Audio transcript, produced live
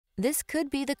This could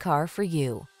be the car for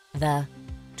you. The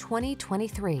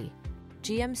 2023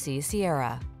 GMC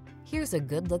Sierra. Here's a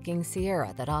good-looking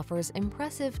Sierra that offers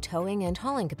impressive towing and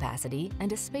hauling capacity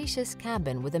and a spacious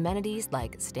cabin with amenities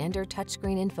like standard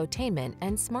touchscreen infotainment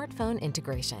and smartphone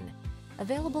integration.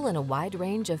 Available in a wide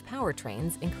range of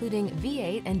powertrains, including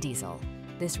V8 and diesel,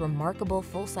 this remarkable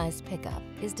full-size pickup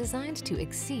is designed to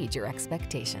exceed your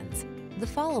expectations. The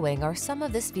following are some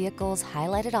of this vehicle's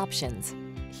highlighted options: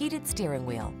 heated steering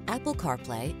wheel, Apple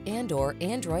CarPlay and/or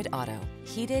Android Auto,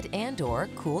 heated and/or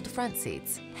cooled front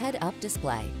seats, head-up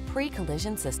display,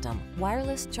 pre-collision system,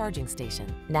 wireless charging station,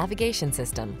 navigation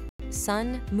system,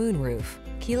 sun, moonroof,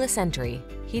 keyless entry,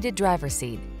 heated driver's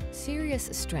seat. Serious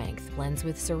strength blends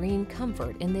with serene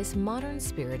comfort in this modern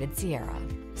spirited Sierra.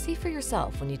 See for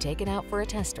yourself when you take it out for a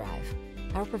test drive.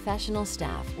 Our professional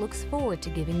staff looks forward to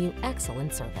giving you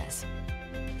excellent service.